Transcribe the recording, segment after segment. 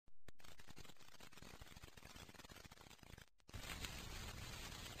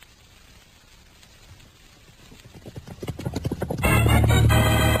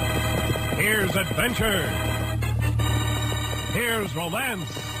Here's adventure. Here's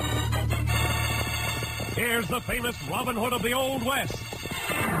romance. Here's the famous Robin Hood of the Old West.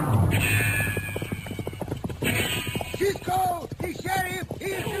 Cisco, the sheriff,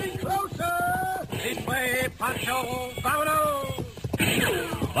 he's getting closer. This way, Pancho, vámonos.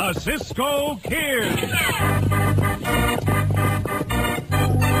 The Cisco Kid.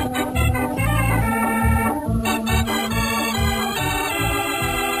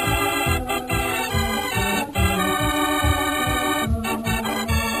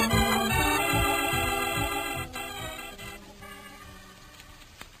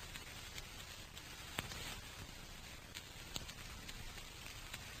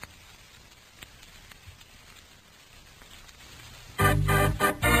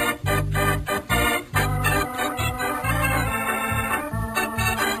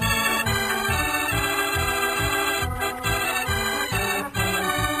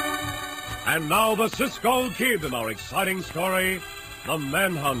 And now the Cisco Kid in our exciting story, The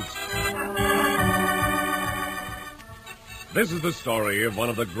Manhunt. This is the story of one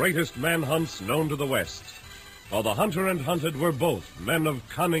of the greatest manhunts known to the West. For the hunter and hunted were both men of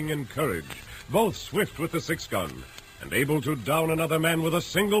cunning and courage, both swift with the six-gun, and able to down another man with a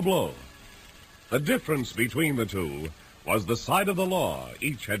single blow. The difference between the two was the side of the law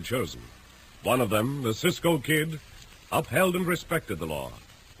each had chosen. One of them, the Cisco Kid, upheld and respected the law,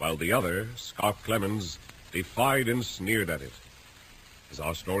 while the other, Scarf Clemens, defied and sneered at it. As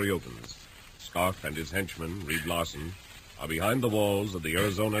our story opens, Scarf and his henchman, Reed Larson, are behind the walls of the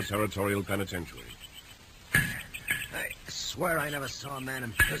Arizona Territorial Penitentiary. I swear I never saw a man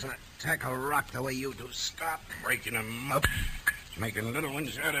in prison attack a rock the way you do, Scott. Breaking them up, making little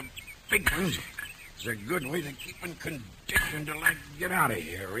ones out of big ones. It's a good way to keep in condition till I get out of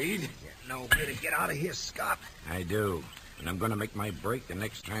here, Reed. You know way to get out of here, Scott. I do. And I'm going to make my break the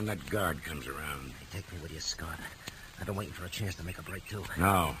next time that guard comes around. Hey, take me with you, Scott. I've been waiting for a chance to make a break, too.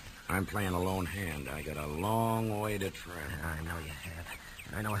 No, I'm playing a lone hand. I got a long way to travel. I know you have.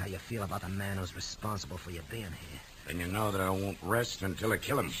 And I know how you feel about the man who's responsible for you being here. Then you know that I won't rest until I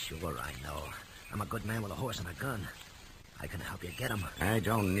kill him. Sure, I know. I'm a good man with a horse and a gun. I can help you get him. I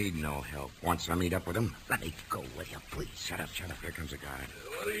don't need no help once I meet up with him. Let me go with you, please. Shut up. Here comes a guard.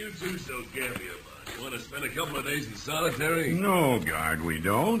 What are you two so gappy about? You want to spend a couple of days in solitary? No, guard, we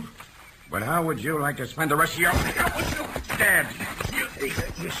don't. But how would you like to spend the rest of your... Dad!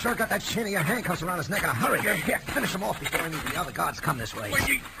 You sure got that chain of your handcuffs around his neck in a hurry. Here, finish him off before any of the other guards come this way.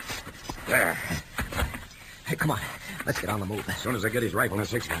 There. Hey, come on. Let's get on the move. As soon as I get his rifle and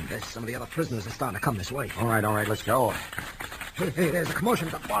six-gun. Some of the other prisoners are starting to come this way. All right, let's go. Hey, there's a commotion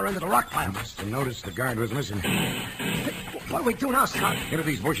at the far end of the rock pile. I must have noticed the guard was missing. Hey, what do we do now, Scott? Get to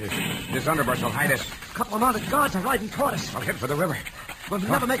these bushes. This underbrush will hide us. A couple of mounted guards are riding toward us. I'll head for the river. We'll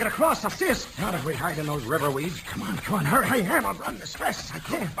never make it across. I'll see us. Not if we hide in those river weeds. Come on, hurry. Hey, Ham, I'll run as fast as I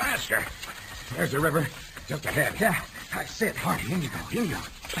can. Faster. There's the river. Just ahead. Yeah, I see it. All right, in you go.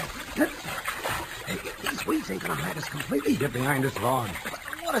 Hey, these weeds ain't gonna hide us completely. Get behind this log.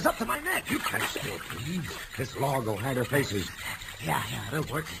 The water's up to my neck. You can't still breathe. This log will hide our faces. Yeah, it'll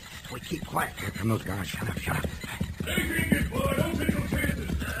work. If we keep quiet. Here come those guards. Shut up. Hey, Green, boy, don't take no chances.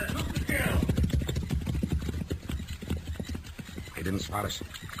 Look down. They didn't spot us.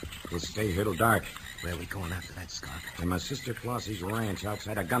 We'll stay here till dark. Where are we going after that, Scott? To my sister Flossie's ranch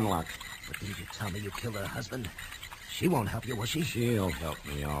outside of Gunlock. But didn't you tell me you killed her husband? She won't help you, will she? She'll help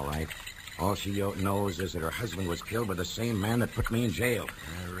me, all right. All she knows is that her husband was killed by the same man that put me in jail.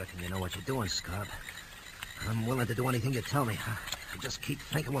 I reckon you know what you're doing, Scott. I'm willing to do anything you tell me. I just keep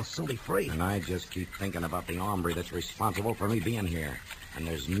thinking we'll soon be free. And I just keep thinking about the hombre that's responsible for me being here. And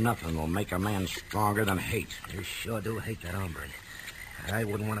there's nothing will make a man stronger than hate. You sure do hate that hombre. I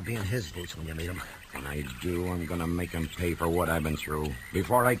wouldn't want to be in his boots when you meet him. When I do, I'm going to make him pay for what I've been through.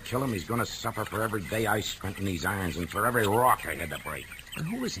 Before I kill him, he's going to suffer for every day I spent in these irons and for every rock I had to break. And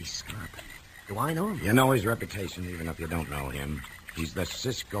who is he, Scott? Do I know him? You know his reputation, even if you don't know him. He's the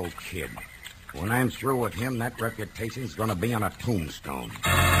Cisco Kid. When I'm through with him, that reputation's going to be on a tombstone.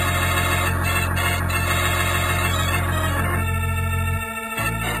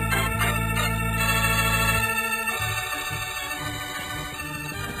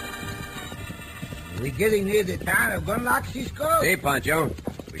 We're getting near the town of Gunlock, Cisco. Hey, Pancho.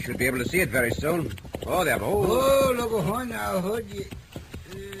 We should be able to see it very soon. Oh, there. Oh, loco, Juan, now,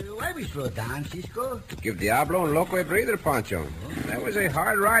 why we slow down, Cisco? Give Diablo and Loco a breather, Pancho. That was a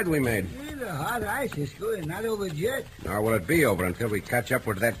hard ride we made. It's a hard ride, Cisco, and not over yet. Nor will it be over until we catch up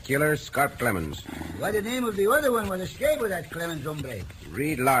with that killer, Scarf Clemens. What's the name of the other one was escaped with that Clemens hombre?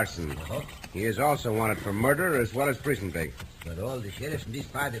 Reed Larson. Uh-huh. He is also wanted for murder as well as prison break. But all the sheriffs in this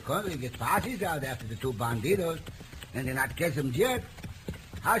part of the country get passes out after the two bandidos, and they not catch them yet.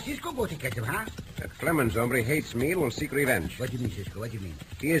 How's Cisco going to catch them, huh? That Clemens hombre hates me and will seek revenge. What do you mean, Cisco? What do you mean?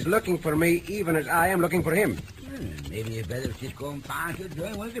 He is looking for me even as I am looking for him. Maybe it's better if Cisco and Pancho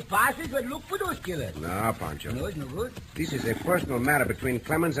join one of the passes but look for those killers. No, Pancho. No, it's no good. This is a personal matter between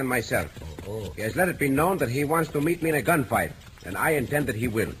Clemens and myself. Oh. He has let it be known that he wants to meet me in a gunfight, and I intend that he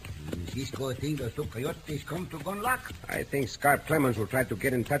will. Cisco thinks those two coyotes come to gun lock. I think Scarp Clemens will try to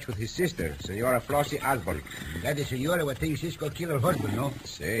get in touch with his sister, Senora Flossie Osborne. That is Senora would think Cisco killed her husband, no?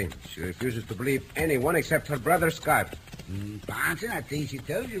 Say, she refuses to believe anyone except her brother Scarp. Pancho, I think she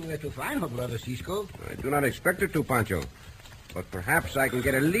tells you where to find her brother, Cisco. I do not expect her to, Pancho. But perhaps I can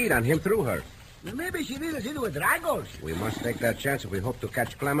get a lead on him through her. Maybe she leads us into a dragos. We must take that chance if we hope to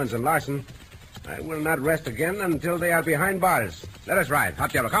catch Clemens and Larson. I will not rest again until they are behind bars. Let us ride.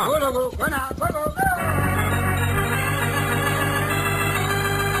 Hot Yellow, come on. Go now. Go.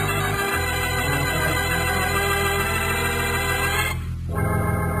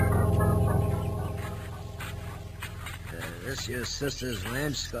 This your sister's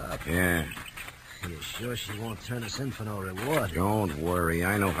ranch, Scarp? Yeah. You sure she won't turn us in for no reward? Don't worry.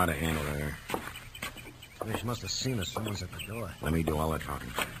 I know how to handle her. She must have seen us. Someone's at the door. Let me do all the talking.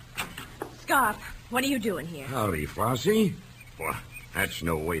 Scarp, what are you doing here? Howdy, Flossie. Well, that's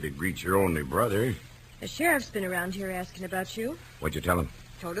no way to greet your only brother. The sheriff's been around here asking about you. What'd you tell him?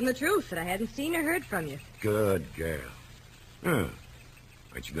 Told him the truth, that I hadn't seen or heard from you. Good girl. Huh.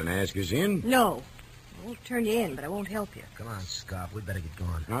 Aren't you going to ask us in? No. I won't turn you in, but I won't help you. Come on, Scarp. We better get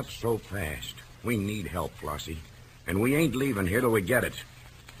going. Not so fast. We need help, Flossie. And we ain't leaving here till we get it.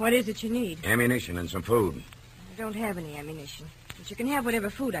 What is it you need? Ammunition and some food. I don't have any ammunition, but you can have whatever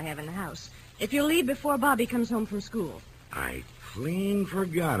food I have in the house. If you'll leave before Bobby comes home from school. I clean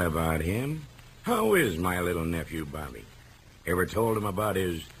forgot about him. How is my little nephew, Bobby? Ever told him about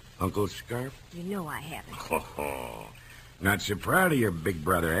his Uncle Scarp? You know I haven't. Oh, not so proud of your big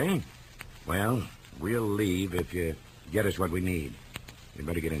brother, eh? Well, we'll leave if you get us what we need. You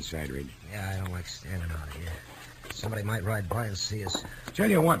better get inside, Reed. Yeah, I don't like standing out here. Somebody might ride by and see us. Tell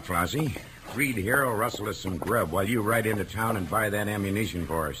you what, Flossie. Reed here will rustle us some grub while you ride into town and buy that ammunition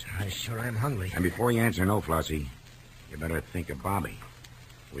for us. I sure am hungry. And before you answer no, Flossie, you better think of Bobby.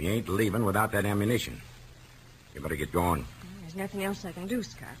 We ain't leaving without that ammunition. You better get going. There's nothing else I can do,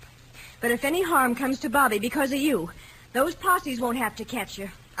 Scarp. But if any harm comes to Bobby because of you, those posses won't have to catch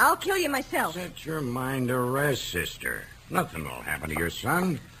you. I'll kill you myself. Set your mind to rest, sister. Nothing will happen to your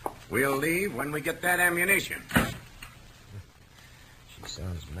son. We'll leave when we get that ammunition. She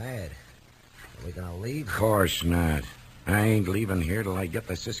sounds mad. Are we gonna leave? Of course not. I ain't leaving here till I get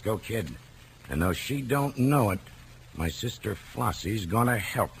the Cisco Kid. And though she don't know it, my sister Flossie's gonna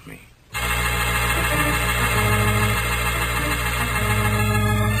help me.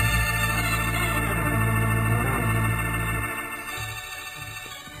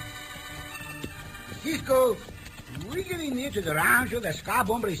 Cisco, we getting near to the rancho that Scarp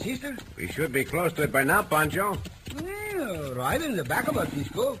hombre's sister? We should be close to it by now, Pancho. Well, right in the back of us,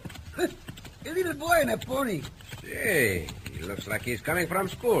 Cisco. A little boy in a pony. Say, he looks like he's coming from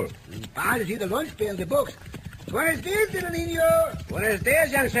school. I see the lunch pail and the books. Buenos dias, little niño. Buenos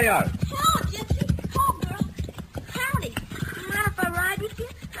dias, young senor. Hello, Gypsy. Oh, girl. Howdy. You mind if I ride with you?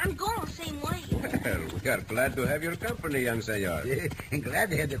 I'm going the same way. Well, we are glad to have your company, young senor. I'm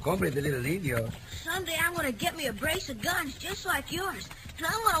glad they had to come with the little niño. Someday I'm going to get me a brace of guns just like yours. And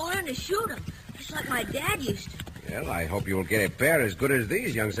I'm going to learn to shoot them, just like my dad used to. Well, I hope you will get a pair as good as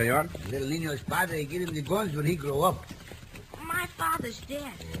these, young senor. Little niño's padre get him the guns when he grow up. My father's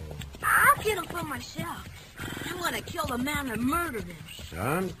dead. I'll get them for myself. I'm going to kill the man that murdered him.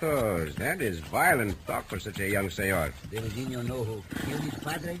 Santos, that is violent talk for such a young senor. Little niño know who killed his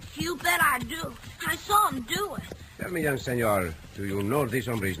padre? You bet I do. I saw him do it. Tell me, young senor, do you know this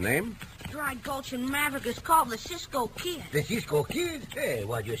hombre's name? Dry Gulch in Maverick is called the Cisco Kid. The Cisco Kid? Hey,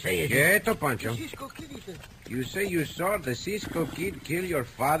 what you say? Quieto, Pancho. The Cisco Kid is the... You say you saw the Cisco Kid kill your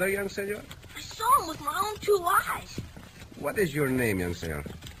father, young senor? I saw him with my own two eyes. What is your name, young senor?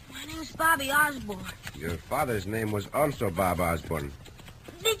 My name's Bobby Osborne. Your father's name was also Bob Osborne.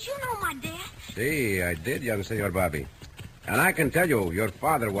 Did you know my dad? See, I did, young senor Bobby. And I can tell you, your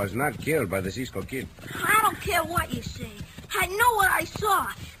father was not killed by the Cisco Kid. I don't care what you say. I know what I saw.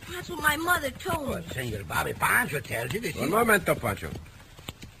 That's what my mother told me. Senor Bobby Pancho tells you this. Un momento, Pancho.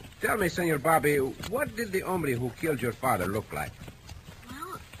 Tell me, Senor Bobby, what did the hombre who killed your father look like?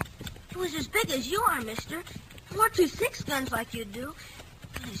 Well, he was as big as you are, mister. He wore 2 6 guns like you do.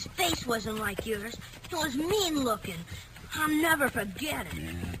 But his face wasn't like yours. It was mean looking. I'll never forget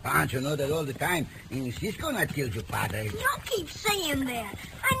it. Pancho know that all the time. And Cisco not killed your father. Don't keep saying that.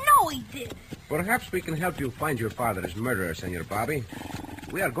 I know he did. Perhaps we can help you find your father's murderer, Senor Bobby.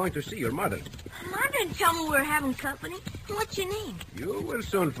 We are going to see your mother. Mom didn't tell me we were having company. What's your name? You will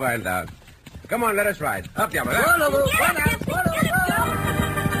soon find out. Come on, let us ride. Up, Diablo. Get it, Joe.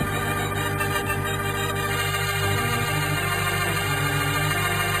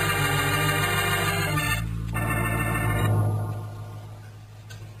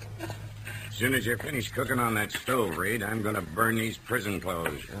 As soon as you finish cooking on that stove, Reed, I'm going to burn these prison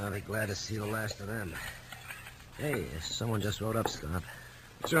clothes. I'll be glad to see the last of them. Hey, someone just rode up, Scott.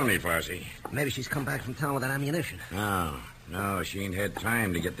 It's only Flossie. Maybe she's come back from town with that ammunition. No, she ain't had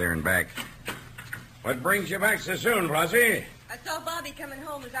time to get there and back. What brings you back so soon, Flossie? I saw Bobby coming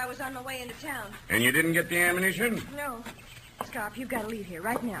home as I was on my way into town. And you didn't get the ammunition? No. Scarp, you've got to leave here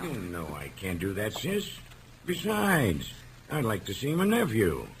right now. No, I can't do that, sis. Besides, I'd like to see my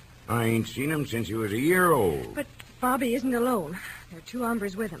nephew. I ain't seen him since he was a year old. But Bobby isn't alone. There are 2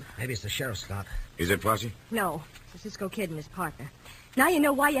 hombres with him. Maybe it's the sheriff, Scott. Is it, Flossie? No, it's the Cisco Kid and his partner. Now you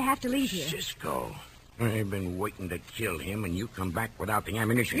know why you have to leave here. Cisco. I've been waiting to kill him, and you come back without the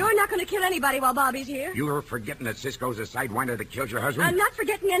ammunition. You're not going to kill anybody while Bobby's here. You're forgetting that Cisco's a sidewinder that killed your husband? I'm not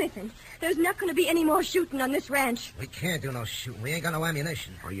forgetting anything. There's not going to be any more shooting on this ranch. We can't do no shooting. We ain't got no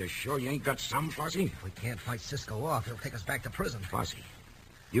ammunition. Are you sure you ain't got some, Flossie? If we can't fight Cisco off, he'll take us back to prison. Flossie,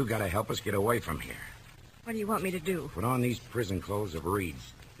 you gotta help us get away from here. What do you want me to do? Put on these prison clothes of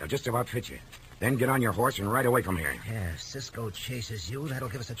Reed's. They'll just about fit you. Then get on your horse and ride away from here. Yeah, if Cisco chases you, that'll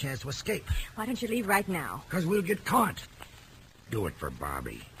give us a chance to escape. Why don't you leave right now? Because we'll get caught. Do it for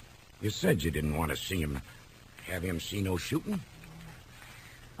Bobby. You said you didn't want to see him. Have him see no shooting?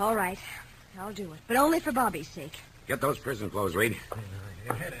 All right. I'll do it. But only for Bobby's sake. Get those prison clothes, Reed.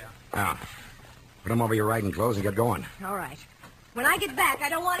 Now, put them over your riding clothes and get going. All right. When I get back, I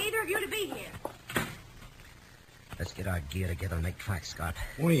don't want either of you to be here. Let's get our gear together and make tracks, Scott.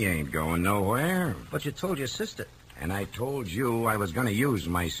 We ain't going nowhere. But you told your sister. And I told you I was going to use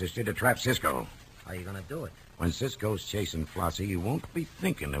my sister to trap Cisco. How are you going to do it? When Cisco's chasing Flossie, he won't be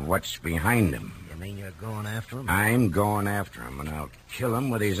thinking of what's behind him. You mean you're going after him? I'm going after him, and I'll kill him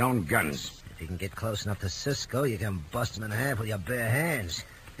with his own guns. If you can get close enough to Cisco, you can bust him in half with your bare hands.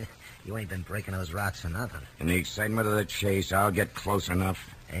 You ain't been breaking those rocks for nothing. In the excitement of the chase, I'll get close enough.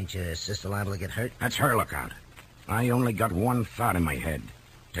 Ain't your sister liable to get hurt? That's her lookout. I only got one thought in my head.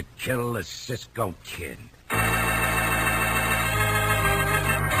 To kill the Cisco Kid.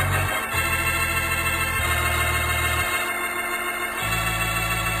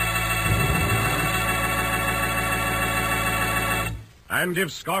 And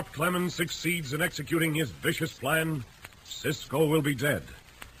if Scarp Clemens succeeds in executing his vicious plan, Cisco will be dead.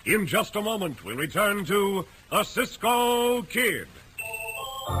 In just a moment, we'll return to the Cisco Kid.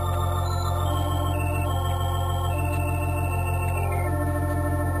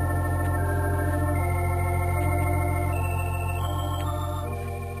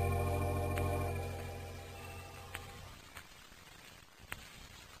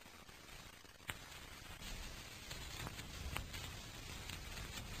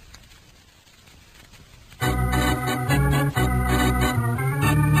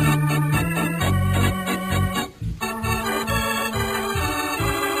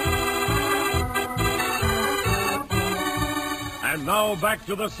 And now back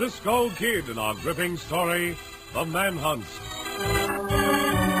to the Cisco Kid in our gripping story, The Manhunt.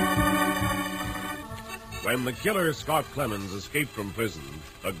 When the killer Scarp Clemens escaped from prison,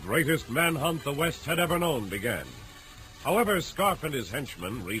 the greatest manhunt the West had ever known began. However, Scarp and his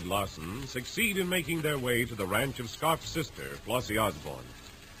henchman, Reed Larson, succeed in making their way to the ranch of Scarp's sister, Flossie Osborne.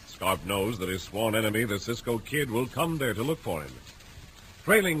 Scarp knows that his sworn enemy, the Cisco Kid, will come there to look for him.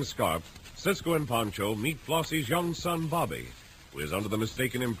 Trailing Scarp, Cisco and Pancho meet Flossie's young son, Bobby, who is under the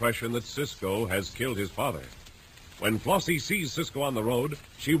mistaken impression that Cisco has killed his father. When Flossie sees Cisco on the road,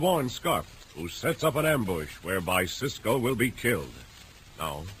 she warns Scarp, who sets up an ambush whereby Cisco will be killed.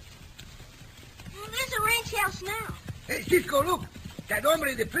 Now, There's a ranch house now. Hey, Cisco, look. That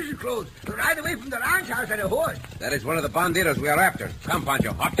hombre in the prison clothes right away from the ranch house on a horse. That is one of the bandidos we are after. Come,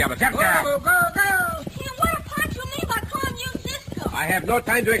 Pancho. Hop, Diablo. Tap, Go, tap. go, go. Hey, what did Pancho mean by calling you Cisco? I have no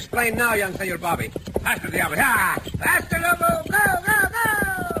time to explain now, young Senor Bobby. Faster, Diablo. Ha! Faster, Lobo. Go.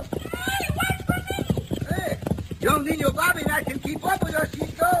 Hey, wait for me. Hey, young Nino Bobby and I can keep up with us,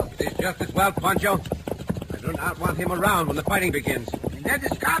 Cisco. It is just as well, Pancho. I do not want him around when the fighting begins. And that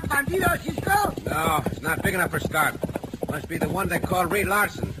is Scarp Bandido, Cisco? No, it's not big enough for Scarp. Must be the one they call Reed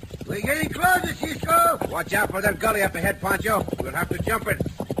Larson. We're getting closer, Cisco. Watch out for that gully up ahead, Pancho. We'll have to jump it.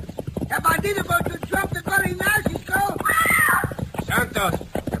 That Bandido about to jump the gully now, Cisco. Santos.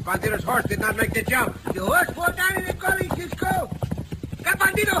 The bandito's horse did not make the jump. The horse fall down in the gully, Cisco. That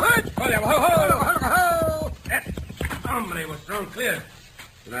bandito hurt. Ho! That hombre was thrown clear.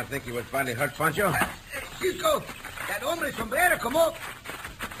 Do not think he was badly hurt, Pancho? Cisco, that hombre sombrero come up.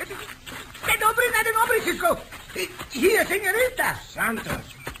 That hombre, Cisco. He is señorita.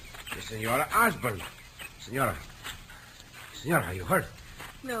 Santos. The Senora Osborne. Senora, are you hurt?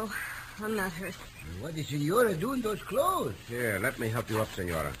 No, I'm not hurt. What is Senora doing in those clothes? Here, let me help you up,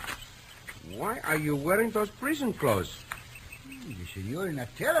 Senora. Why are you wearing those prison clothes? The Senora not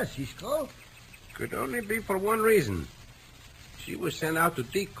tell us, Cisco. Could only be for one reason. She was sent out to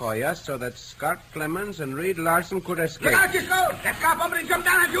decoy us so that Scott Clemens and Reed Larson could escape. Look out, Cisco! That cop hombre jumped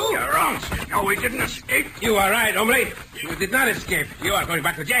down at you! You're wrong, Cisco. We didn't escape. You are right, hombre. You did not escape. You are going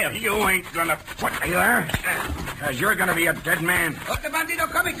back to jail. You ain't gonna put me there. Because you're gonna be a dead man. Look, the bandito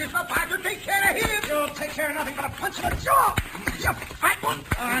coming, Cisco. Pancho, take care of him. You'll take care of nothing but a punch in the jaw. You fat one.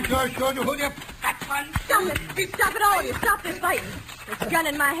 George, hold you. That one. Stop it. Stop it, all of you. Stop this fighting. This gun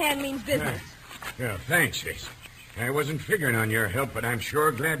in my hand means business. Yeah, thanks, Ace. I wasn't figuring on your help, but I'm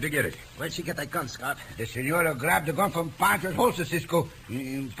sure glad to get it. Where'd she get that gun, Scott? The Senora grabbed the gun from Pancho's holster, Cisco.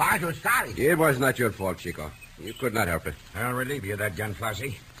 Pancho's sorry. It was not your fault, Chico. You could not help it. I'll relieve you of that gun,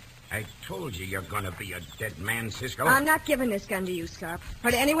 Flossie. I told you you're gonna be a dead man, Cisco. I'm not giving this gun to you, Scarp,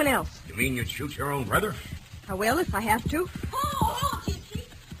 or to anyone else. You mean you'd shoot your own brother? I will if I have to. Oh, Gypsy.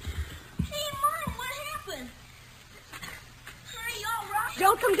 Hey, Mom, what happened? Are you all right?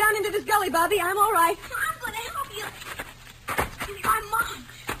 Don't come down into this gully, Bobby. I'm all right. I'm going to help you. My Mom,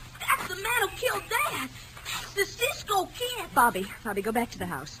 that's the man who killed Dad. The Cisco Kid. Bobby, go back to the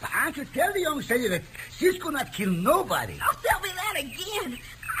house. Pancho, tell the young sailor that Cisco not kill nobody. Don't tell me that again.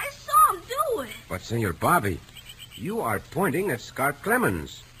 I saw him do it. But, Senor Bobby, you are pointing at Scott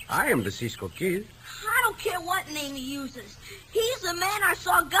Clemens. I am the Cisco Kid. I don't care what name he uses. He's the man I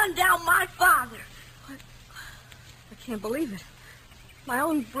saw gun down my father. I can't believe it. My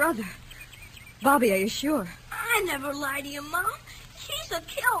own brother. Bobby, are you sure? I never lied to you, Mom. He's a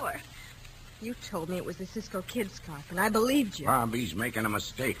killer. You told me it was the Cisco Kid, Scarp, and I believed you. Bobby's making a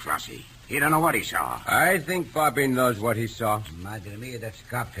mistake, Flossie. He don't know what he saw. I think Bobby knows what he saw. Madre mia, that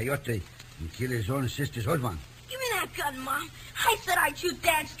cop coyote. He killed his own sister's husband. Give me that gun, Mom. I said I'd shoot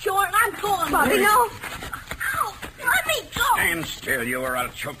Dad's killer, and I'm going. Bobby, no. Ow! Let me go. Stand still, you, or I'll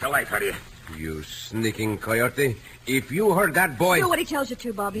choke the life out of you. You sneaking coyote. If you heard that boy... Do what he tells you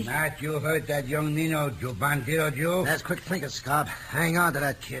to, Bobby. Not you heard that young Nino, you bandito, you. That's quick thinking, Scarp. Hang on to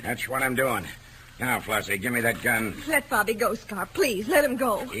that kid. That's what I'm doing. Now, Flossie, give me that gun. Let Bobby go, Scarp. Please, let him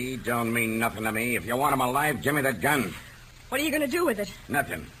go. He don't mean nothing to me. If you want him alive, give me that gun. What are you going to do with it?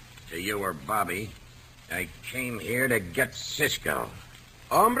 Nothing. To you or Bobby. I came here to get Cisco.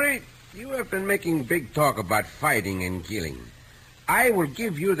 Hombre, you have been making big talk about fighting and killing. I will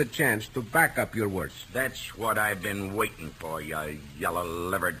give you the chance to back up your words. That's what I've been waiting for, you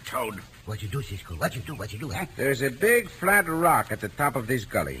yellow-livered toad. What you do, Cisco? What you do, huh? There's a big flat rock at the top of this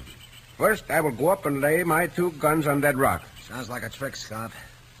gully. First, I will go up and lay my 2 guns on that rock. Sounds like a trick, Scarp.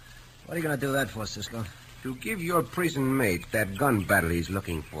 What are you going to do that for, Cisco? To give your prison mate that gun battle he's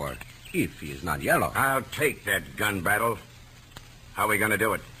looking for, if he is not yellow. I'll take that gun battle. How are we going to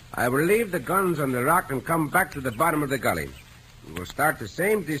do it? I will leave the guns on the rock and come back to the bottom of the gully. We will start the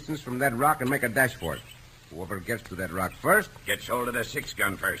same distance from that rock and make a dash for it. Whoever gets to that rock first... Gets hold of the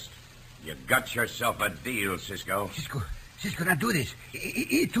 6-gun first. You got yourself a deal, Cisco. Cisco, not do this.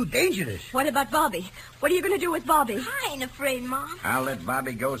 It's too dangerous. What about Bobby? What are you going to do with Bobby? I ain't afraid, Mom. I'll let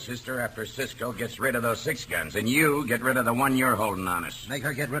Bobby go, sister, after Cisco gets rid of those 6 guns, and you get rid of the one you're holding on us. Make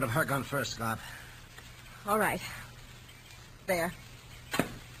her get rid of her gun first, Scarp. All right. There.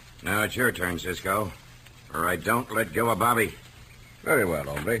 Now it's your turn, Cisco. Or I don't let go of Bobby. Very well,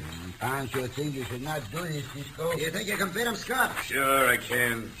 hombre. Pancho thinks you should not do this, Cisco. You think you can beat him, Scarp? Sure I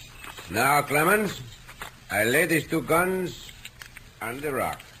can. Now, Clemens, I lay these 2 guns on the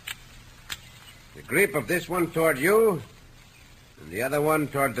rock. The grip of this one toward you, and the other one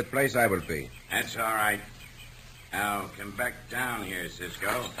toward the place I will be. That's all right. Now, come back down here,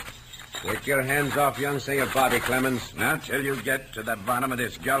 Cisco. Take your hands off young Senor Bobby, Clemens. Not till you get to the bottom of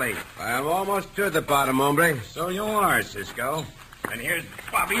this gully. I am almost to the bottom, hombre. So you are, Cisco. And here's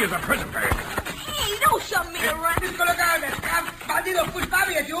Bobby as a prison bird. Hey, don't shove me around. Cisco, look out. That cop bandito push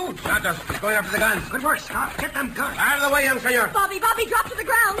Bobby at you. Santos, he's going after the guns. Good work, Scarp. Get them guns. Out of the way, young senor. Bobby, drop to the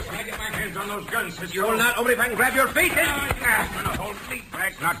ground. When I get my hands on those guns, Cisco. You will not, hombre, if I can grab your feet. I'm gonna hold me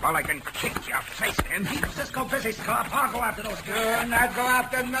back, not while I can kick your face in. Keep Cisco busy, Scarp. I'll go after those guns. Do not go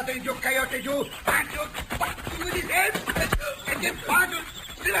after nothing, you coyote, you. Pancho, with his head. And then Pancho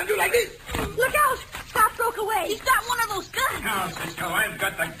still undo like this. Look out. Scarp broke away. He's got one of those guns. Now, Cisco, I've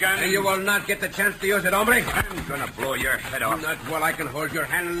got the gun. And you will not get the chance to use it, hombre. I'm gonna blow your head off. Not while I can hold your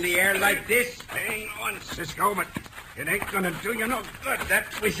hand in the air like this. Hang on, Cisco, but it ain't gonna do you no good. That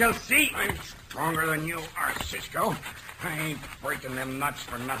we shall see. I'm stronger than you are, Cisco. I ain't breaking them nuts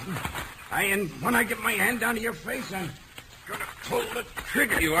for nothing. And when I get my hand down to your face, I'm gonna pull the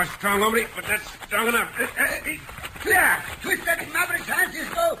trigger. You are strong, hombre, but that's strong enough. Yeah, twist that maverick's hand,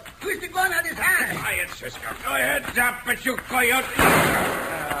 Cisco. Twist the gun out his hand. Quiet, Cisco. Go ahead, drop it, you coyote.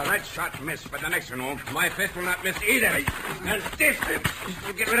 That shot missed, but the next one won't. My fist will not miss either. And this,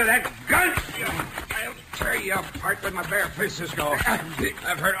 you get rid of that gun. I'll tear you apart with my bare fist, Cisco.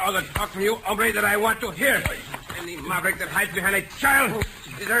 I've heard all the talk from you, hombre, that I want to hear. Any maverick that hides behind a child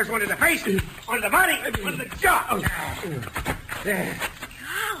deserves one in the face, one in the body, one in the jaw.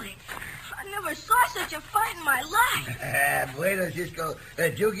 Golly, I never saw such a fight in my life. Bueno, Cisco.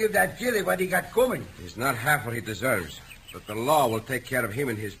 You give that chili what he got coming. He's not half what he deserves, but the law will take care of him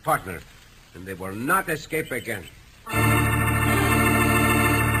and his partner, and they will not escape again.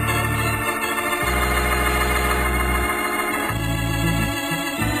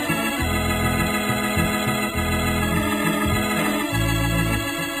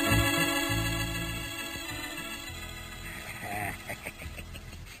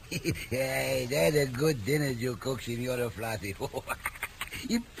 Hey, that's a good dinner you cook, Senora Flossie.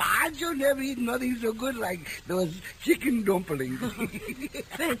 Pancho never eat nothing so good like those chicken dumplings.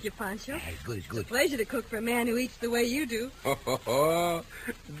 Thank you, Pancho. Good, It's a good. pleasure to cook for a man who eats the way you do.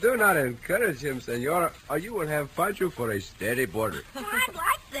 Do not encourage him, senora, or you will have Pancho for a steady boarder. Well, I'd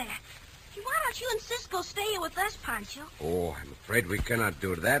like that. Why don't you and Cisco stay here with us, Pancho? Oh, I'm afraid we cannot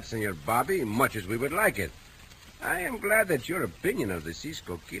do that, Senor Bobby, much as we would like it. I am glad that your opinion of the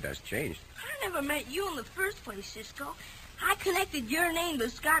Cisco Kid has changed. I never met you in the first place, Cisco. I connected your name to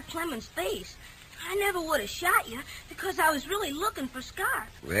Scott Clemens' face. I never would have shot you because I was really looking for Scott.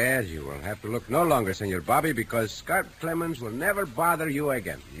 Well, you will have to look no longer, Senor Bobby, because Scott Clemens will never bother you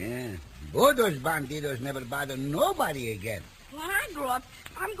again. Yeah. Both those bandidos never bother nobody again. When I grow up,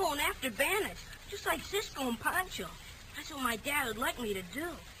 I'm going after bandits, just like Cisco and Pancho. That's what my dad would like me to do.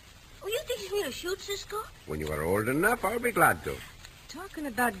 Oh, you think me to shoot Cisco? When you are old enough, I'll be glad to. Talking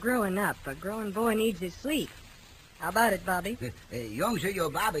about growing up, a growing boy needs his sleep. How about it, Bobby? Young Senor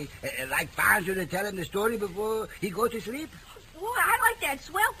Bobby, like Pancho to tell him the story before he goes to sleep? Boy, I like that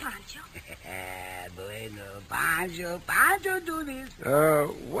swell, Pancho. Bueno, Pancho do this.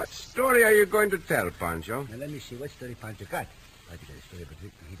 What story are you going to tell, Pancho? Now, let me see, what story Pancho got? Pancho got a story, but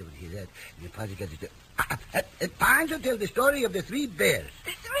he don't hear that. And then Pancho got the story. Pancho tells the story of the three bears.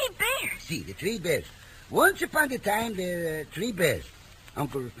 The three bears? See, the three bears. Once upon a time, there were three bears.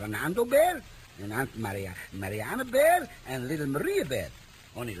 Uncle Fernando Bear, and Aunt Mariana Bear, and little Maria Bear.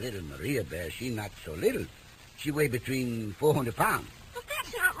 Only little Maria Bear, she not so little. She weigh between 400 pounds. But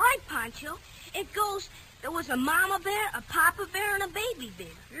that's not right, Pancho. It goes, there was a mama bear, a papa bear, and a baby bear.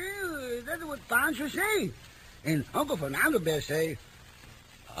 Yeah, that's what Pancho say. And Uncle Fernando Bear say,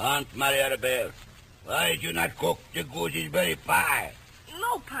 Aunt Mariana Bear, why did you not cook the gooseberry pie?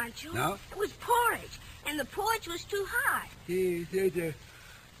 No, Pancho. No? It was porridge, and the porridge was too hot. He said the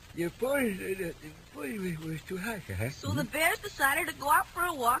porridge was too hot, huh? So the bears decided to go out for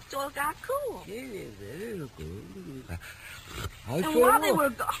a walk till it got cool. And while they were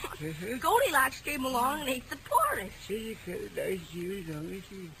gone, Goldilocks came along and ate the porridge.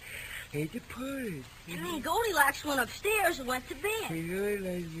 Ate the porridge. And then Goldilocks went upstairs and went to bed.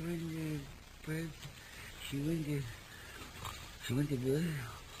 She went to bed.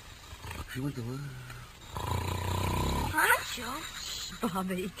 Pancho?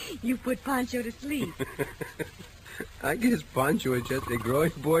 Bobby, you put Pancho to sleep. I guess Pancho is just a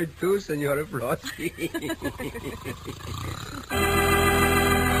growing boy too, Senora Flossie.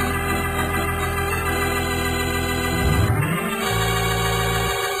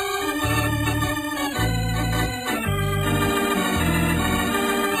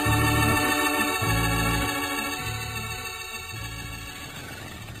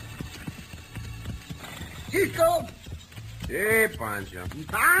 Cisco, Hey, Pancho.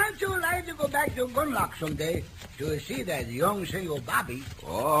 Pancho would like to go back to Gunlock someday to see that young Senor Bobby.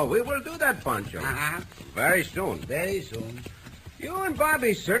 Oh, we will do that, Pancho. Uh-huh. Very soon. Very soon. You and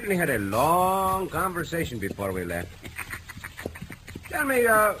Bobby certainly had a long conversation before we left. Tell me,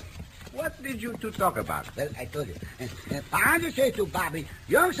 what did you two talk about? Well, I told you. Pancho says to Bobby,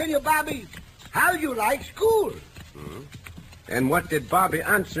 young Senor Bobby, how you like school? Hmm? And what did Bobby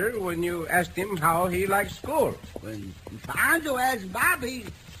answer when you asked him how he liked school? When Pancho asked Bobby,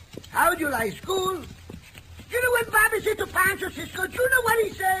 how do you like school? You know what Bobby said to Pancho, Cisco? Do you know what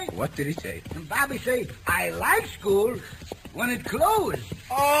he said? What did he say? And Bobby said, I like school, when it closed.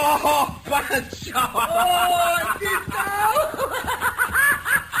 Oh, Pancho! Oh, Cisco!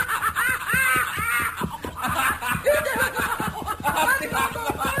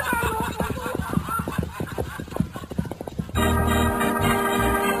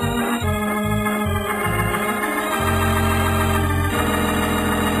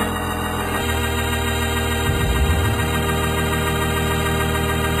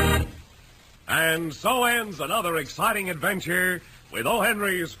 And so ends another exciting adventure with O.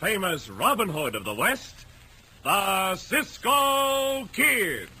 Henry's famous Robin Hood of the West, the Cisco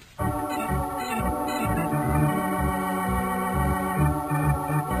Kid.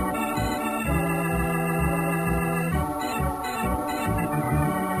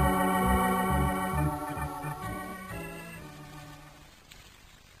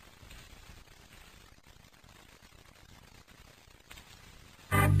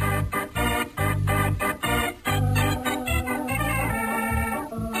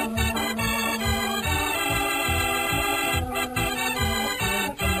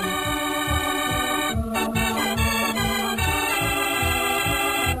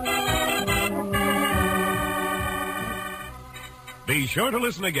 Be sure to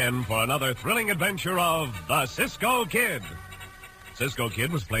listen again for another thrilling adventure of the Cisco Kid. Cisco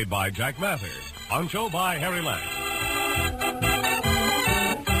Kid was played by Jack Mather, Pancho by Harry Lang.